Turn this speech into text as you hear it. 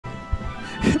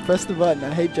Press the button.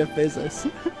 I hate Jeff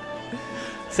Bezos.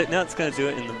 So now it's going to do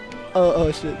it in the... Oh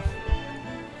shit.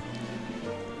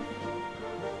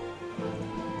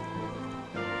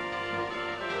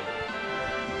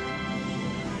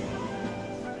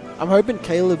 I'm hoping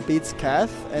Caleb beats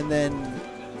Kath, and then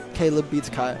Caleb beats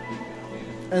Kai.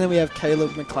 And then we have Caleb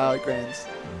McLeod Grands.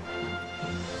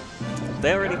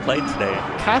 They already played today.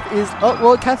 Kath is... Oh,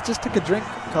 well, Kath just took a drink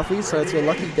coffee, so it's your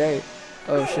lucky day.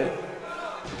 Oh, shit.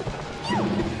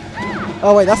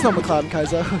 Oh, wait, that's not McLeod and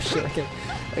Kaiza. Oh, shit, okay.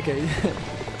 Okay.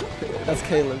 That's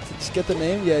Caleb. Did you get the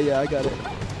name? Yeah, I got it.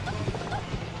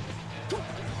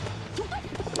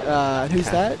 Who's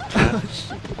that? Oh,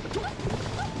 shit.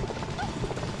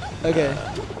 Okay.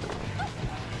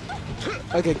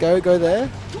 Okay, go there.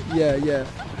 Yeah.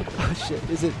 Oh shit,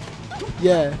 is it?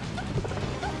 Yeah.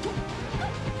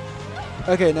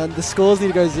 Okay, now the scores need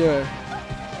to go 0.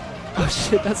 Oh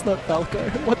shit, that's not Falco.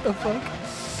 What the fuck?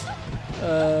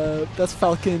 That's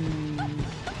Falcon.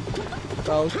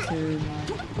 Falcon.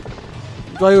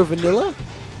 Do I go vanilla?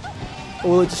 Or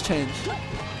will it just change?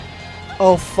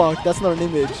 Oh fuck, that's not an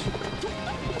image.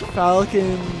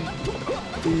 Falcon.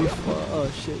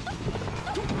 Oh shit.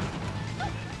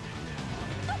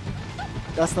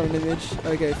 That's not an image.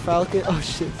 Okay, Falcon. Oh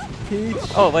shit. Peach.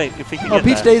 Oh wait, if we can get get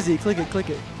Peach that. Daisy. Click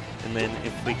it. And then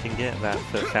if we can get that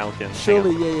for Falcon.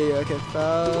 Surely, yeah. Okay,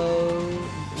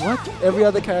 what? Every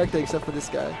other character except for this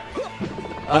guy.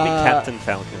 I'll be Captain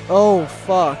Falcon. Oh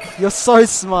fuck. You're so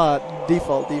smart.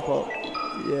 Default.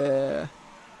 Yeah.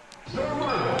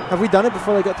 Have we done it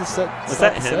before I got to set? Was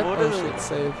that hand warmer? Oh shit,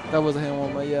 save. That was a hand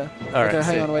warmer, yeah. Alright, okay,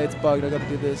 hang on, wait, it's bugged. I gotta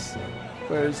do this.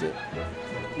 Where is it?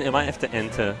 You might have to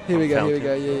enter. Here we go.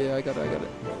 Falcon. Yeah, I got it.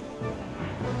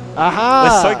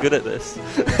 Aha! We're so good at this.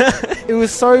 It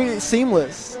was so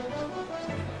seamless.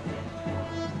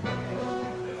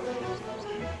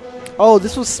 Oh,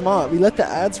 this was smart. We let the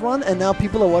ads run, and now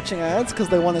people are watching ads because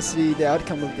they want to see the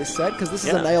outcome of this set, because this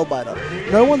is a nail biter.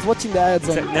 No one's watching the ads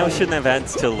on... Now we shouldn't have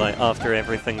ads till like after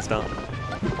everything's done.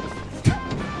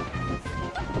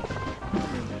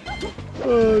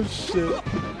 Oh, shit.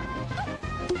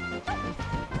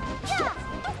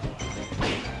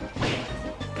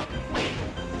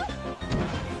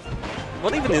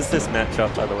 What even is this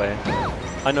matchup, by the way?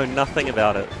 I know nothing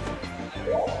about it.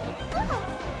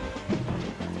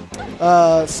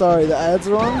 Sorry, the ads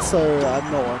are on, so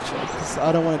I'm not watching, because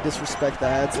I don't want to disrespect the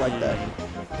ads like that.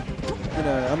 You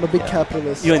know, I'm a big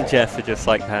capitalist. You and Jeff are just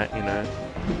like that, you know.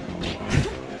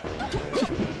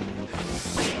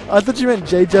 I thought you meant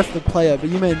J. Jeff the player, but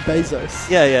you meant Bezos.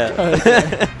 Yeah. Oh,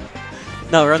 okay.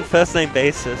 No, we're on first name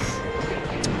basis.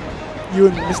 You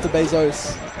and Mr.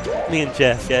 Bezos. Me and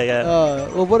Jeff, yeah.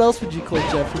 Well, what else would you call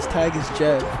Jeff? His tag is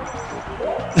Jeff.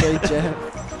 J. Jeff.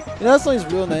 You know, that's not his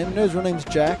real name. You know his real name's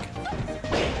Jack?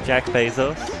 Jack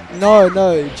Bezos? No,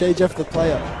 J. Jeff the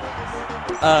player.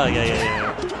 Oh,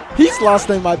 yeah. His last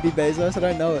name might be Bezos, I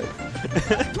don't know it.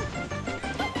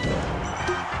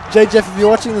 J. Jeff, if you're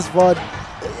watching this VOD,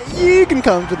 you can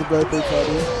come to the birthday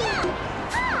party.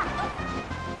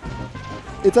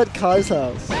 It's at Kai's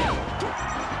house.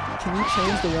 Can you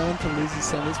change the round to losers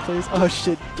semis, please? Oh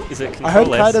shit. Is it Control I hope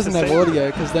Kai S doesn't to have say? audio,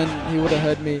 because then he would have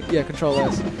heard me. Yeah, Control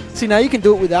S. See, now you can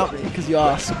do it without me, because you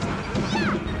asked.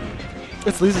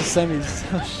 It's losers semis.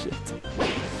 Oh shit.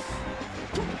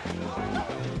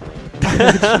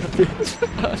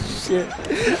 Oh shit.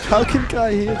 How can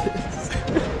Kai hear this?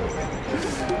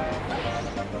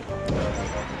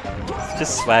 It's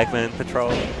just Swagman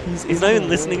Patrol. He's not even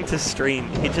listening to stream.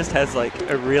 He just has like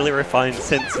a really refined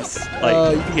sense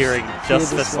of hearing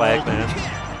just for Swagman.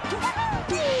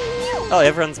 Oh,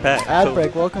 everyone's back. Ad cool.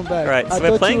 break, welcome back. Right, so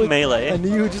we're playing Melee. I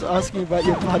knew you were just asking about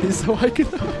your party so I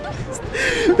could...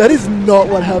 That is not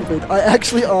what happened. I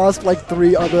actually asked like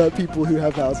 3 other people who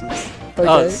have houses. Okay?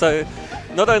 Oh, so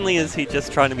not only is he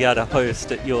just trying to be able to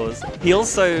host at yours, he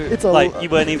also, you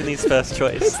weren't even his first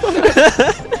choice.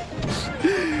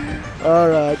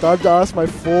 Alright, time to ask my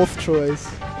 4th choice.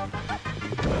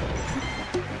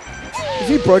 If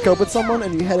you broke up with someone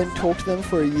and you hadn't talked to them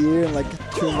for a year and like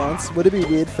 2 months, would it be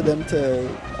weird for them to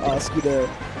ask you to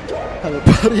have a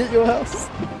party at your house?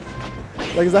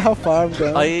 Like, is that how far I'm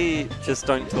going? I just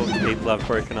don't talk to people I've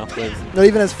broken up with. Not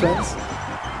even as friends?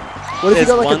 What if There's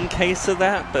you got, like, one case of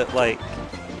that, but like,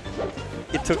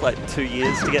 it took like 2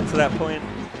 years to get to that point.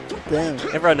 Damn.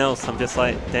 Everyone else, I'm just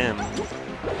like, damn.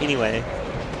 Anyway,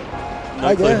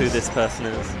 no clue who this person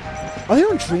is. Are they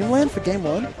on Dreamland for game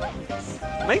 1?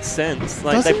 Makes sense.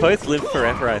 Like, they both live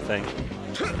forever, I think.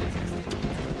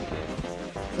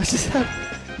 I just have...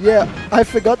 Yeah, I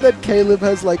forgot that Caleb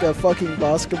has like a fucking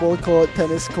basketball court,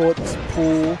 tennis court,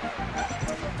 pool.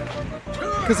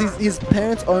 Because his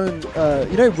parents own,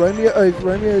 you know,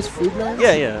 Romeo's Foodland?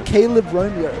 Yeah, yeah. Caleb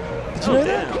Romeo. Did you know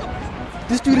damn. that?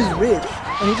 This dude is rich,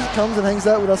 and he just comes and hangs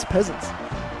out with us peasants.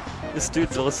 This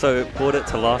dude's also bought it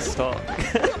to last stock.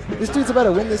 This dude's about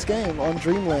to win this game on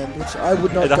Dreamland, which I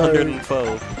would not At go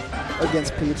 112.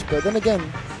 against Peach. But then again,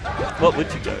 what would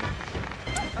you go?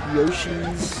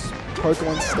 Yoshi's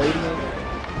Pokemon Stadium.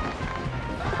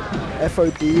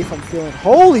 FOD if I'm feeling.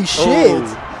 Holy shit!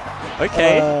 Oh,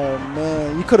 okay. Oh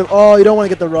man, you could have. Oh, you don't want to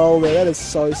get the roll there. That is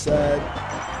so sad.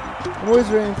 I'm always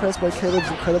very impressed by Caleb's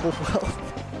incredible wealth.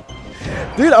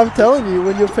 Dude, I'm telling you,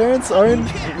 when your parents own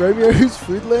Romeo's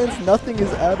Foodlands, nothing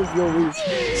is out of your reach.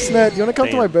 Snap, you want to come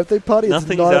to my birthday party?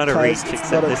 Nothing's it's not out of reach it's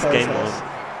except this game house.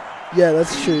 one. Yeah,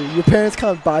 that's true. Your parents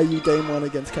can't buy you game one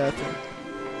against Katherine.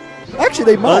 Actually,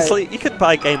 they might. Honestly, you could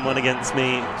buy game one against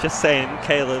me. Just saying,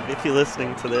 Caleb, if you're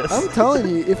listening to this. I'm telling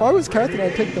you, if I was Katherine,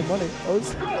 I'd take the money.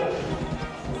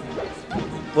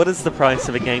 What is the price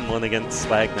of a game one against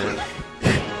Swagman?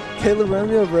 Caleb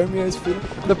Romeo of Romeo's Food.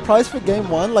 The price for game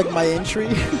one, like my entry.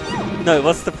 No,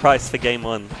 what's the price for game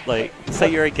one? Like, say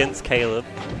you're against Caleb,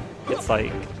 it's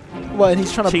like. What, and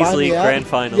he's trying to Cheese buy League me out? Grand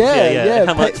Finals. Yeah.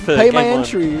 How much for pay game my one?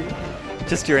 entry.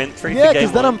 Just your entry. Yeah,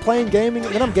 because then I'm playing gaming.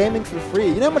 Then I'm gaming for free.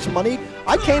 You know how much money?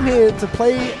 I came here to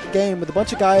play a game with a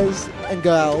bunch of guys and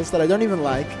girls that I don't even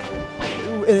like,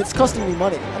 and it's costing me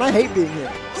money. And I hate being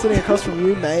here, sitting across from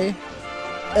you, May,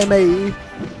 MAE.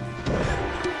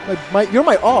 You're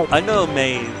my aunt. I know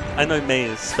May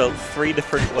is spelled 3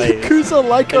 different ways. Yakuza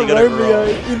like a Romeo,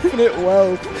 infinite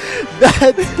wealth.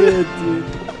 That's good, dude.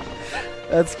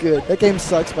 That's good. That game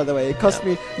sucks, by the way. It cost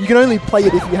me. You can only play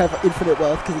it if you have infinite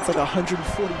wealth because it's like $140.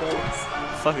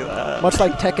 Fuck that. Much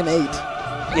like Tekken 8.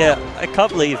 Yeah, I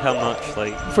can't believe how much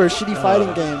like for a shitty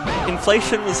fighting game.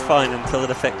 Inflation was fine until it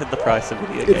affected the price of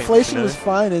video games. Inflation was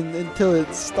fine until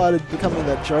it started becoming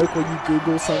that joke where you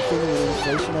Google something and then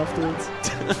inflation afterwards.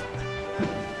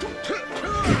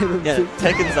 Yeah,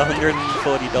 Tekken's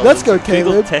 $140. Let's go,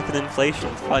 Caleb. Google Tekken inflation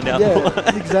to find out more.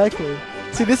 Yeah, exactly.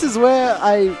 See, this is where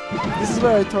I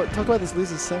talk about this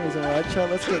losers semis, alright, Chad?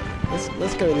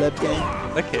 Let's go lab game.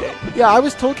 Okay. Yeah, I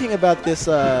was talking about this.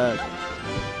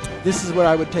 This is where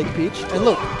I would take Peach, and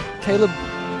look, Caleb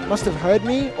must have heard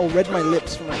me or read my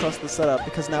lips from across the setup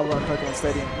because now we're on Pokemon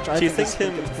Stadium. Do you think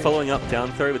him following up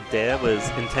down throw with Dare was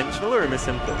intentional or a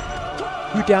misinput?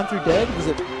 Who down through Dare? Was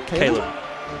it Caleb?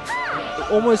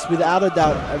 Almost without a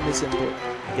doubt a misinput.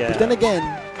 Yeah. But then again,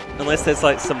 unless there's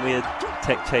like some weird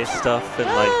tech chase stuff and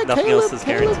like nothing else is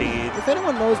guaranteed. If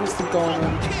anyone knows what's going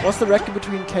on, what's the record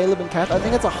between Caleb and Kath? I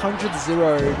think it's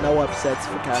 100-0 no upsets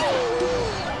for Kath.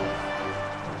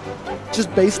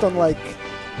 Just based on like,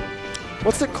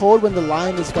 what's it called when the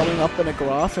line is going up in a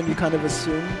graph and you kind of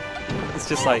assume? It's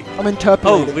just like, I'm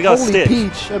interpolating. Oh, we got Holy Stitch.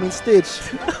 Peach. I mean Stitch.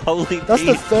 Holy That's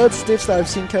Peach. the third Stitch that I've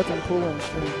seen Katherine pull on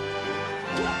stream.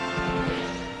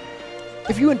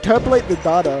 If you interpolate the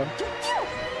data.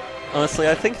 Honestly,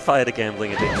 I think if I had a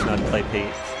gambling addiction, I'd play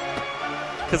Peach.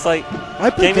 Because like,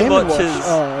 Game & Watch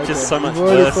is just so much You've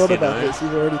already worse, thought about this.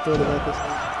 You've already thought about this.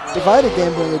 If I had a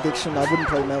gambling addiction, I wouldn't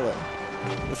play Melee.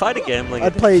 If I had a gambling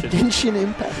I'd addiction, play Genshin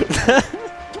Impact.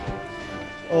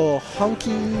 Or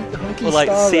hunky or like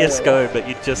Star CSGO, Rail. but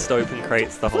you just open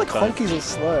crates the whole I feel time. like honkies are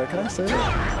slow. Can I say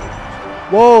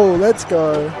that? Whoa, let's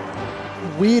go.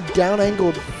 Weird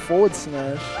down-angled forward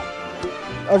smash.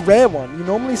 A rare one. You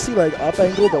normally see like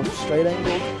up-angled or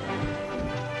straight-angled.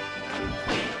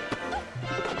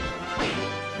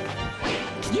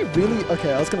 Can you really...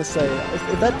 Okay, I was going to say,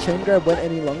 if that chain grab went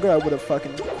any longer, I would have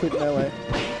fucking quit Melee.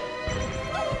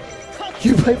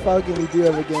 You play Falcon, you do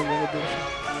have a game win addiction.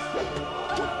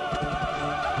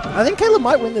 I think Caleb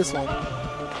might win this one.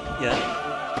 Yeah.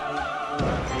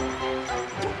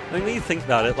 I mean, when you think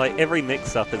about it, like every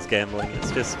mix-up is gambling.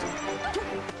 It's just...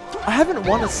 I haven't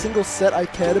won a single set I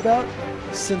cared about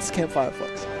since Camp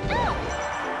Firefox.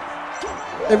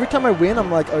 Every time I win, I'm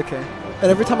like, okay.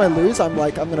 And every time I lose, I'm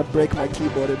like, I'm gonna break my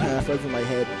keyboard in half over my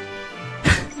head.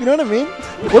 You know what I mean?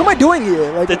 What am I doing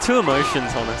here? Like, they're two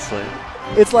emotions, honestly.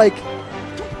 It's like,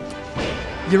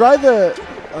 you're either...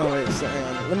 Oh wait, so hang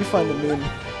on. Let me find the meme.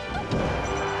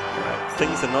 Right.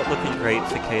 Things are not looking great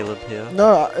for Caleb here.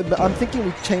 No, I'm thinking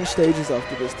we change stages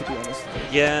after this, to be honest.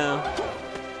 Yeah.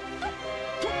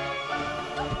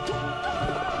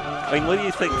 I mean, what do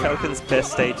you think Falcon's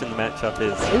best stage in the matchup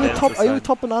is? Are you a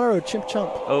top banana or a chimp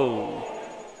chump? Oh.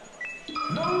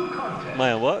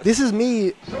 Maya, what? This is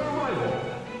me.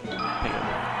 Hang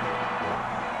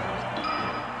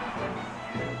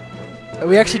on.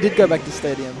 We actually did go back to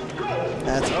Stadium.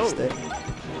 That's a mistake.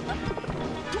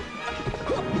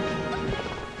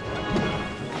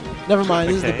 Never mind,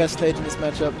 this is the best stage in this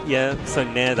matchup. Yeah, so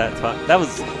Nair that time. That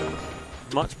was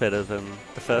much better than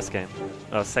the first game.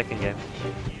 Oh, second game.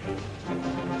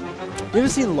 You ever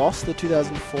seen Lost, the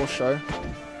 2004 show?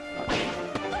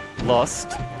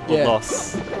 Lost? Or Yeah.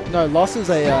 Loss? No, Lost is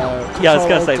a yeah, I was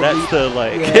gonna say, that's the,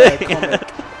 like... Yeah,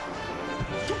 comic.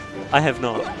 I have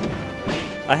not.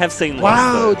 I have seen Lost,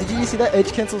 Wow, though. did you see that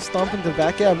edge cancel stomp into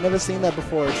back air? I've never seen that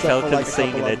before, except Falcon for like a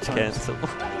seeing couple an other edge times. cancel.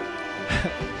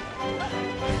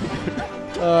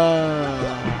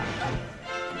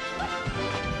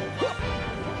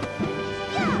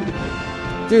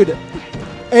 Dude,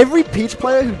 every Peach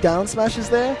player who down smashes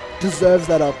there deserves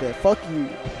that up there. Fuck you.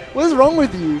 What is wrong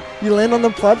with you? You land on the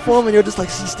platform and you're just like,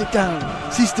 C-stick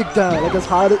down, C-stick down, like as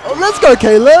hard as... Oh, let's go,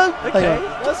 Caleb! Okay. Hang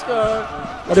on. Let's go.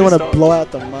 I didn't want to blow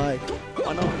out the mic.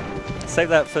 Why not? Save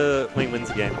that for when he wins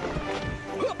a game.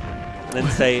 And then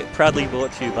say, proudly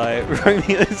brought to you by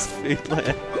Romeo's Food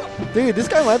Lair. Dude, this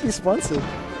guy might be sponsored.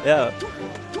 Yeah.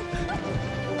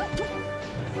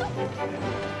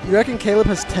 You reckon Caleb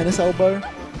has tennis elbow?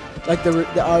 Like the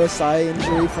RSI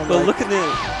injury from Well, like... look at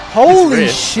this. Holy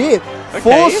shit! Okay.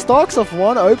 4 stocks off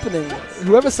 1 opening.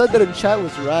 Whoever said that in chat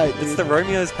was right, dude. It's the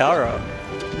Romeo's power up.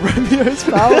 Romeo's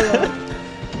power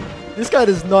up. This guy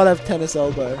does not have tennis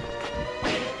elbow.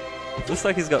 Looks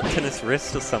like he's got tennis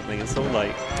wrist or something. It's all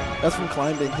like... That's from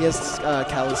climbing. He has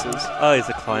calluses. Oh, he's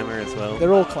a climber as well.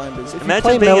 They're all climbers. If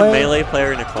Imagine you being play a melee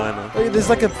player and a climber. There's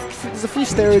like there's a few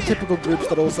stereotypical groups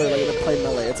that also like that play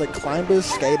melee. It's like climbers,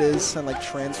 skaters, and like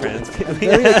trans women. And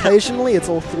very occasionally, it's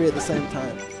all 3 at the same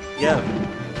time. Yeah.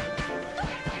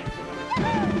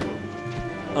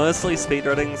 Honestly,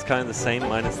 speedrunning's kind of the same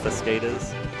minus the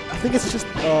skaters. I think it's just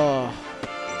It's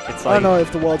I like don't know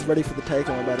if the world's ready for the take,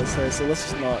 I'm about to say, so let's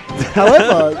just not.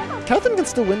 However, Katherine can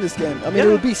still win this game. I mean, it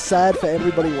would be sad for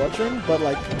everybody watching, but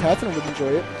like, Katherine would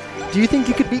enjoy it. Do you think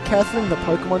you could beat Katherine in the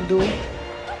Pokemon duel?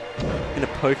 in a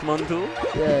Pokemon duel.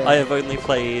 Yeah. I have only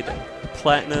played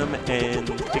Platinum and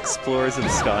Explorers of the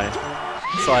Sky,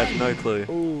 so I have no clue.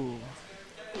 Ooh.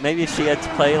 Maybe if she had to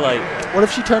play like... What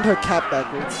if she turned her cap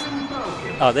backwards?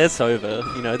 Oh, that's over.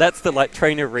 You know, that's the like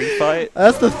trainer refight.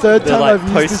 That's the third time like,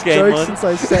 I've used this joke since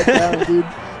I sat down, dude.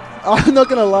 I'm not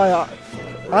gonna lie,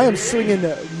 I am swinging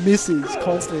misses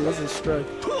constantly. This is a stroke.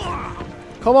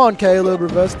 Come on, Caleb,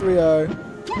 reverse 3-0.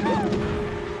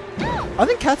 I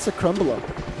think Kath's a crumbler.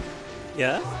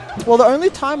 Yeah? Well, the only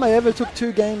time I ever took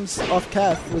 2 games off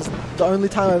Kath was the only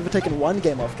time I've ever taken 1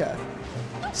 game off Kath.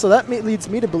 So that leads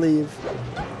me to believe,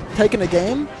 taking a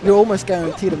game, you're almost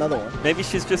guaranteed another one. Maybe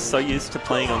she's just so used to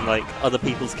playing on like other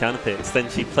people's counterpicks, then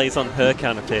she plays on her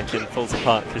counterpick and falls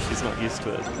apart because she's not used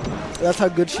to it. That's how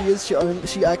good she is. She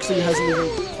actually hasn't even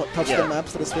touched the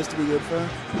maps that are supposed to be good for her.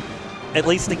 At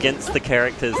least against the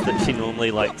characters that she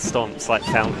normally like stomps, like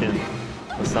Falcon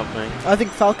or something. I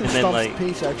think Falcon And then, stomps like-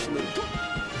 Peach, actually.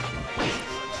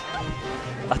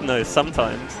 I don't know,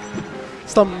 sometimes.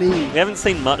 Stomp me. We haven't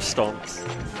seen much stomps.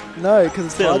 No, because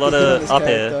it's Still a hard lot to hit on of this up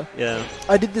character. air, yeah.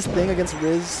 I did this thing against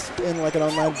Riz in like an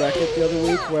online bracket the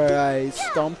other week where I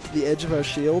stomped the edge of her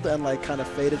shield and like kind of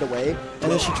faded away,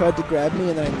 and then she tried to grab me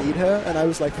and then I need her, and I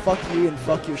was like, fuck you and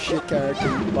fuck your shit character,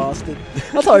 you bastard.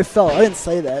 That's how I felt. I didn't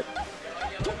say that.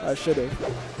 I should have.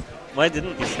 Why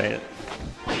didn't you say it?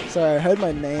 Sorry, I heard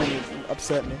my name, it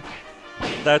upset me.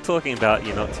 They're talking about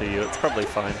you, not to you. It's probably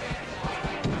fine.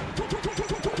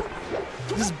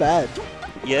 This is bad.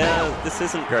 Yeah, this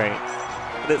isn't great,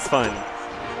 but it's fine.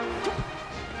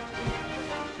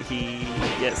 He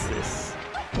gets this.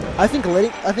 I think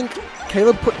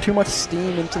Caleb put too much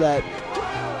steam into that.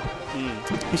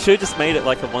 He should have just made it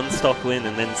like a 1-stock win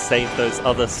and then saved those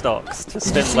other stocks to Did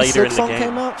you spend see later in Silk the Song game.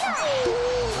 came out?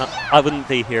 I wouldn't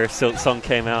be here if Silk Song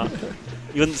came out.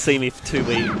 You wouldn't see me for 2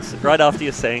 weeks. Right after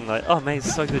you're saying like, oh, May's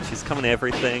so good, she's coming to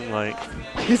everything, like...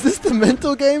 Is this the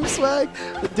mental game swag?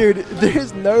 Dude,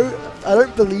 there's no... I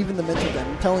don't believe in the mental game,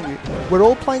 I'm telling you. We're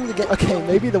all playing the game... Okay,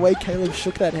 maybe the way Caleb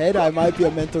shook that head, I might be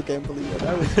a mental game believer.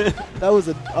 That was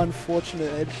an unfortunate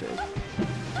head shake.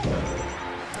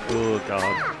 Oh, God.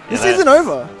 Yeah, This isn't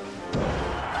over.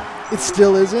 It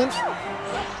still isn't.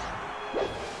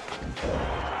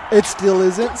 It still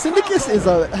isn't. Syndicus is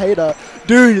a hater.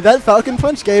 Dude, that Falcon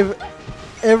Punch gave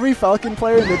every Falcon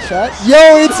player in the chat.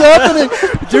 Yo, it's happening!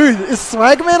 Dude, is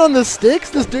Swagman on the sticks?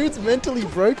 This dude's mentally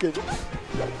broken.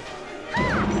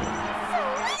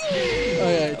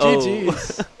 Okay,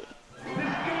 GG's.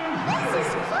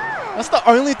 That's the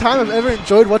only time I've ever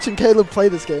enjoyed watching Caleb play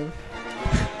this game.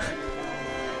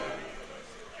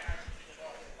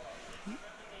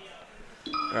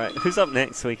 Alright, who's up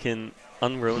next so we can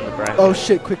unruin the bracket? Oh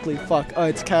shit, quickly, fuck. Oh,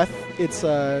 it's Kath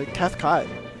Kai.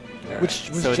 which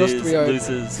was so just it is reopened.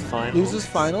 losers finals. Losers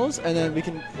finals, and then we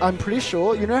can. I'm pretty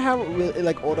sure. You know how it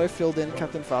like auto filled in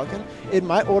Captain Falcon? It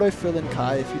might auto fill in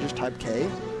Kai if you just type K.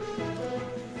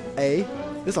 A.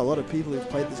 There's a lot of people who've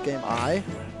played this game. I.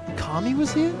 Kami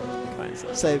was here.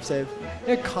 Kaiza. Save.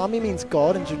 You know, Kami means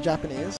God in Japanese.